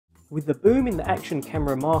With the boom in the action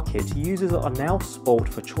camera market, users are now spoiled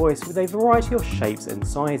for choice with a variety of shapes and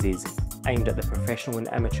sizes, aimed at the professional and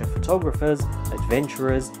amateur photographers,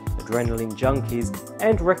 adventurers, adrenaline junkies,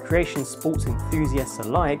 and recreation sports enthusiasts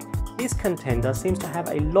alike. This contender seems to have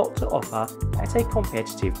a lot to offer at a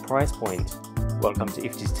competitive price point. Welcome to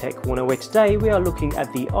IFTI's Tech Corner, where today we are looking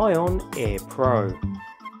at the iON Air Pro.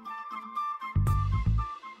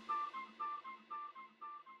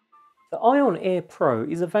 The iON Air Pro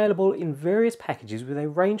is available in various packages with a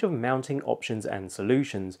range of mounting options and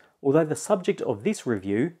solutions, although the subject of this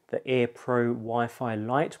review, the Air Pro Wi-Fi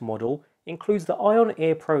Lite model, includes the iON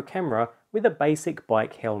Air Pro camera with a basic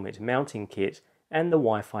bike helmet mounting kit and the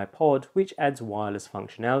Wi-Fi pod, which adds wireless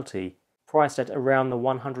functionality. Priced at around the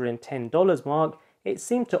 $110 mark, it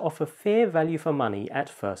seemed to offer fair value for money at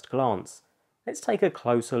first glance. Let's take a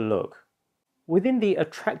closer look. Within the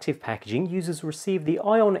attractive packaging, users receive the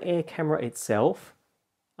iON Air camera itself,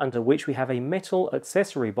 under which we have a metal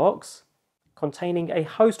accessory box containing a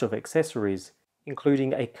host of accessories,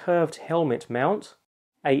 including a curved helmet mount,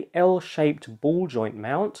 a L-shaped ball joint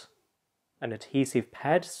mount, an adhesive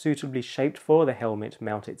pad suitably shaped for the helmet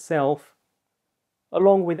mount itself,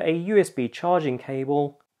 along with a USB charging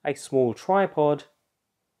cable, a small tripod,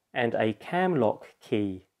 and a cam lock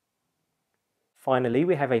key. Finally,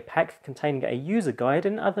 we have a pack containing a user guide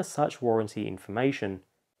and other such warranty information.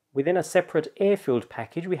 Within a separate air-filled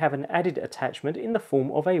package, we have an added attachment in the form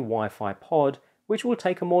of a Wi-Fi pod, which we'll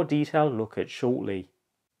take a more detailed look at shortly.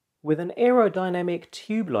 With an aerodynamic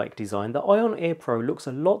tube-like design, the iON Air Pro looks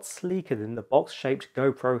a lot sleeker than the box-shaped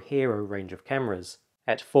GoPro Hero range of cameras.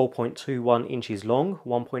 At 4.21 inches long,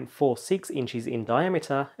 1.46 inches in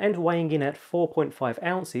diameter, and weighing in at 4.5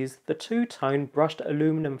 ounces, the two-tone brushed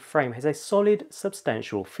aluminum frame has a solid,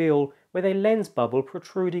 substantial feel, with a lens bubble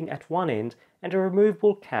protruding at one end and a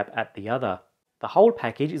removable cap at the other. The whole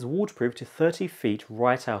package is waterproof to 30 feet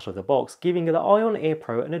right out of the box, giving the iON Air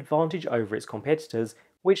Pro an advantage over its competitors,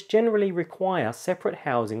 which generally require separate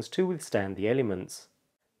housings to withstand the elements.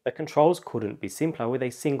 The controls couldn't be simpler, with a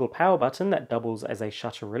single power button that doubles as a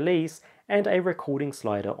shutter release and a recording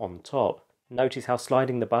slider on top. Notice how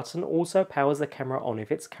sliding the button also powers the camera on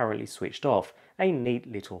if it's currently switched off, a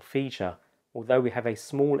neat little feature. Although we have a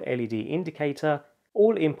small LED indicator,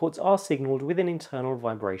 all inputs are signalled with an internal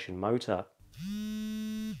vibration motor.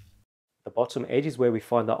 The bottom edge is where we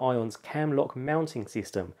find the iON's cam lock mounting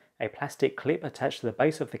system, a plastic clip attached to the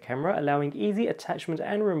base of the camera, allowing easy attachment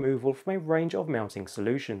and removal from a range of mounting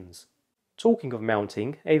solutions. Talking of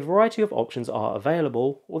mounting, a variety of options are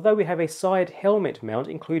available, although we have a side helmet mount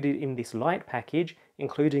included in this Lite package,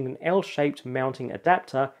 including an L-shaped mounting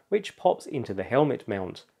adapter which pops into the helmet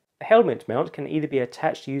mount. The helmet mount can either be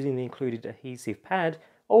attached using the included adhesive pad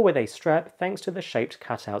or with a strap, thanks to the shaped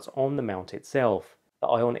cutouts on the mount itself. The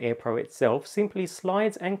iON Air Pro itself simply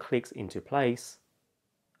slides and clicks into place,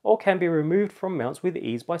 or can be removed from mounts with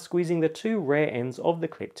ease by squeezing the two rear ends of the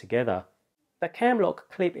clip together. The cam lock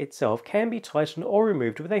clip itself can be tightened or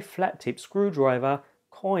removed with a flat tip screwdriver,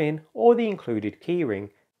 coin, or the included keyring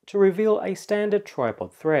to reveal a standard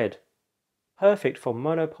tripod thread, perfect for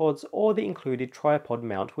monopods or the included tripod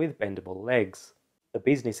mount with bendable legs. The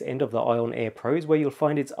business end of the iON Air Pro is where you'll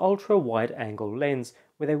find its ultra-wide angle lens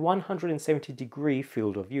with a 170-degree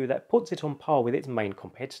field of view that puts it on par with its main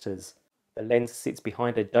competitors. The lens sits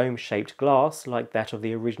behind a dome-shaped glass, like that of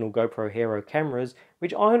the original GoPro Hero cameras,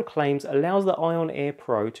 which iON claims allows the iON Air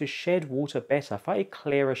Pro to shed water better for a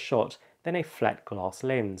clearer shot than a flat glass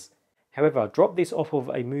lens. However, drop this off of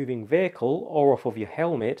a moving vehicle or off of your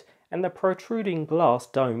helmet, and the protruding glass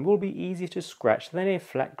dome will be easier to scratch than a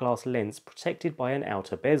flat glass lens protected by an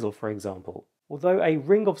outer bezel, for example. Although a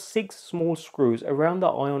ring of 6 small screws around the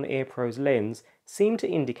iON Air Pro's lens seem to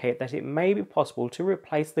indicate that it may be possible to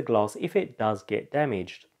replace the glass if it does get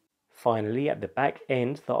damaged. Finally, at the back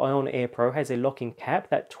end, the iON Air Pro has a locking cap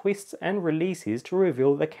that twists and releases to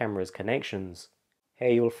reveal the camera's connections. Here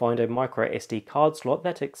you'll find a micro SD card slot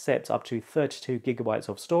that accepts up to 32 GB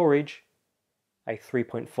of storage, a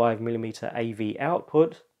 3.5mm AV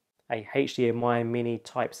output, a HDMI Mini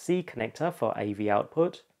Type-C connector for AV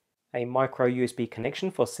output, a micro USB connection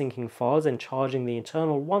for syncing files and charging the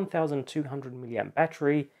internal 1200 mAh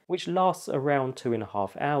battery, which lasts around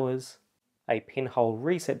 2.5 hours, a pinhole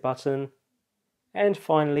reset button, and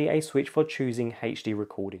finally a switch for choosing HD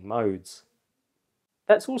recording modes.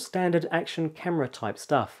 That's all standard action camera type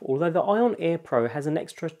stuff, although the iON Air Pro has an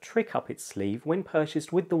extra trick up its sleeve when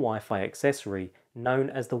purchased with the Wi-Fi accessory, known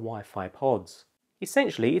as the WIFI PODZ.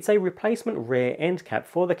 Essentially, it's a replacement rear end cap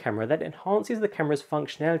for the camera that enhances the camera's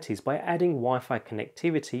functionalities by adding Wi-Fi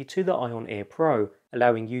connectivity to the iON Air Pro,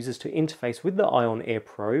 allowing users to interface with the iON Air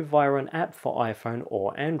Pro via an app for iPhone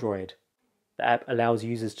or Android. The app allows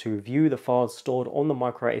users to view the files stored on the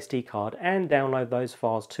microSD card and download those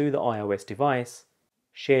files to the iOS device,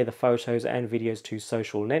 share the photos and videos to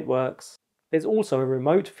social networks. There's also a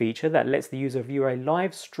remote feature that lets the user view a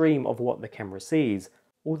live stream of what the camera sees,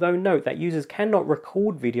 although note that users cannot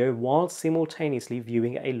record video while simultaneously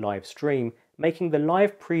viewing a live stream, making the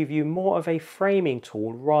live preview more of a framing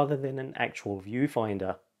tool rather than an actual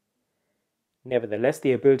viewfinder. Nevertheless,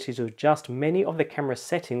 the ability to adjust many of the camera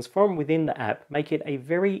settings from within the app make it a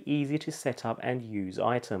very easy to set up and use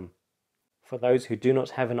item. For those who do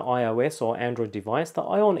not have an iOS or Android device, the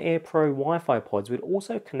iON Air Pro Wi-Fi pods will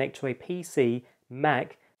also connect to a PC,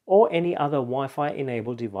 Mac, or any other Wi-Fi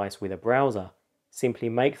enabled device with a browser. Simply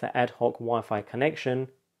make the ad hoc Wi-Fi connection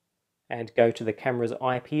and go to the camera's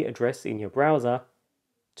IP address in your browser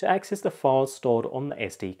to access the files stored on the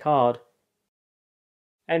SD card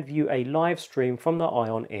and view a live stream from the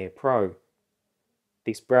iON Air Pro.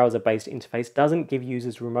 This browser-based interface doesn't give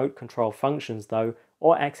users remote control functions though,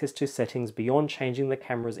 or access to settings beyond changing the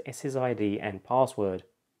camera's SSID and password.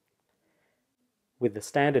 With the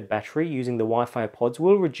standard battery, using the Wi-Fi pods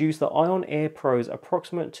will reduce the iON Air Pro's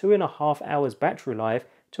approximate 2.5 hours battery life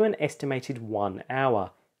to an estimated 1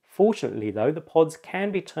 hour. Fortunately though, the pods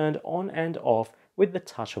can be turned on and off with the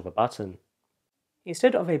touch of a button.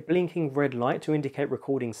 Instead of a blinking red light to indicate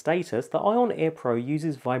recording status, the iON Air Pro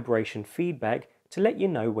uses vibration feedback to let you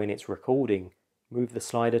know when it's recording. Move the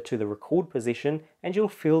slider to the record position and you'll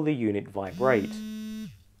feel the unit vibrate.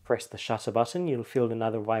 Press the shutter button, you'll feel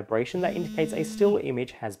another vibration that indicates a still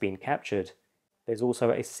image has been captured. There's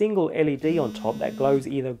also a single LED on top that glows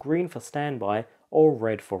either green for standby or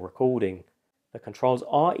red for recording. The controls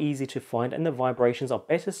are easy to find and the vibrations are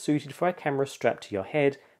better suited for a camera strapped to your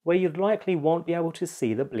head, where you likely won't be able to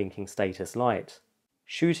see the blinking status light.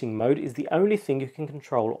 Shooting mode is the only thing you can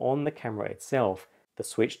control on the camera itself. The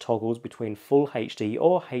switch toggles between full HD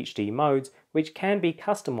or HD modes, which can be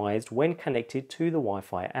customized when connected to the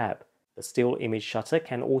Wi-Fi app. The still image shutter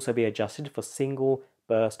can also be adjusted for single,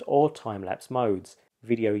 burst or time-lapse modes.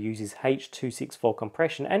 Video uses H.264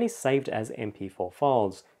 compression and is saved as MP4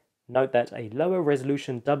 files. Note that a lower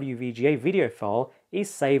resolution WVGA video file is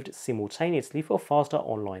saved simultaneously for faster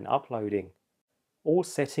online uploading. All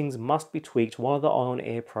settings must be tweaked while the iON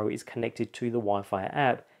Air Pro is connected to the Wi-Fi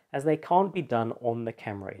app, as they can't be done on the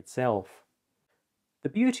camera itself. The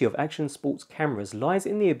beauty of action sports cameras lies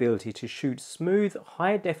in the ability to shoot smooth,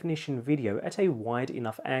 high-definition video at a wide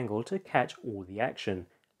enough angle to catch all the action.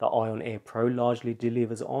 The iON Air Pro largely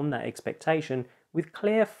delivers on that expectation with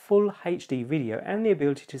clear full HD video and the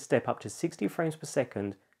ability to step up to 60 frames per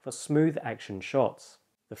second for smooth action shots.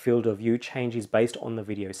 The field of view changes based on the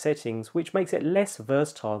video settings, which makes it less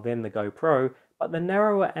versatile than the GoPro, but the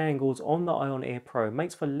narrower angles on the iON Air Pro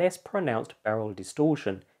makes for less pronounced barrel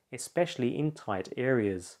distortion, especially in tight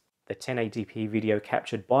areas. The 1080p video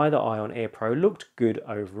captured by the iON Air Pro looked good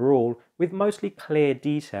overall, with mostly clear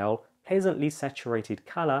detail, pleasantly saturated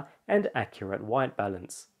colour and accurate white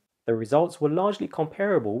balance. The results were largely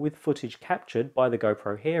comparable with footage captured by the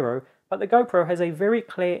GoPro Hero, but the GoPro has a very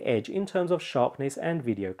clear edge in terms of sharpness and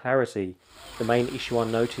video clarity. The main issue I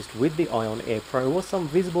noticed with the iON Air Pro was some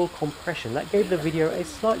visible compression that gave the video a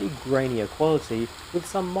slightly grainier quality with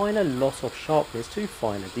some minor loss of sharpness to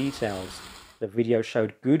finer details. The video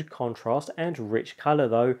showed good contrast and rich colour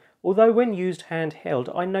though, although when used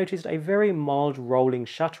handheld I noticed a very mild rolling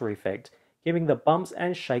shutter effect, giving the bumps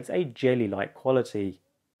and shakes a jelly-like quality.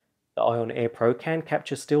 The iON Air Pro can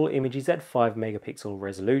capture still images at 5 megapixel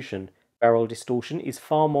resolution. Barrel distortion is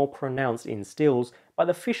far more pronounced in stills, but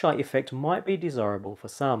the fisheye effect might be desirable for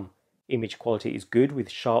some. Image quality is good with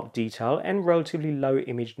sharp detail and relatively low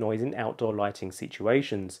image noise in outdoor lighting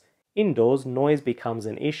situations. Indoors, noise becomes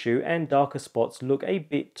an issue and darker spots look a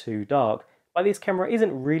bit too dark, but this camera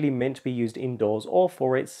isn't really meant to be used indoors or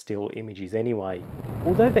for its still images anyway.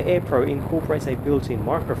 Although the Air Pro incorporates a built-in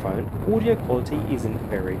microphone, audio quality isn't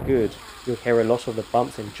very good. You'll hear a lot of the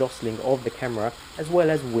bumps and jostling of the camera as well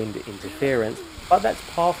as wind interference, but that's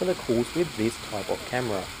par for the course with this type of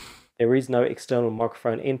camera. There is no external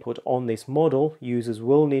microphone input on this model. Users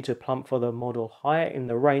will need to plump for the model higher in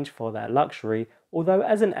the range for that luxury, although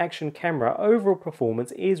as an action camera, overall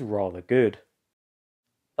performance is rather good.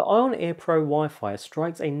 The iON Air Pro Wi-Fi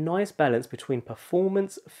strikes a nice balance between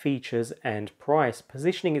performance, features and price,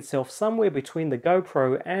 positioning itself somewhere between the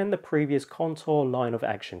GoPro and the previous Contour line of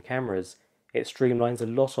action cameras. It streamlines a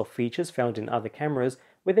lot of features found in other cameras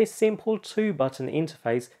with a simple 2-button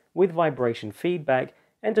interface with vibration feedback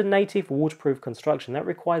and a native waterproof construction that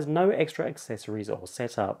requires no extra accessories or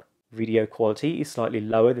setup. Video quality is slightly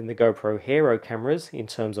lower than the GoPro Hero cameras in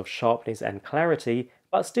terms of sharpness and clarity,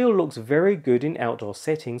 but still looks very good in outdoor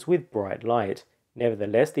settings with bright light.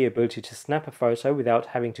 Nevertheless, the ability to snap a photo without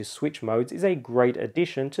having to switch modes is a great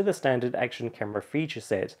addition to the standard action camera feature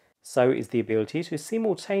set. So is the ability to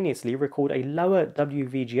simultaneously record a lower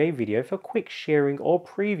WVGA video for quick sharing or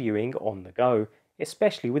previewing on the go,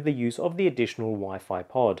 especially with the use of the additional Wi-Fi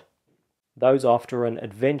pod. Those after an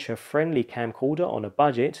adventure-friendly camcorder on a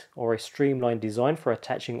budget, or a streamlined design for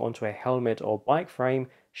attaching onto a helmet or bike frame,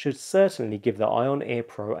 should certainly give the iON Air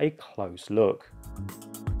Pro a close look.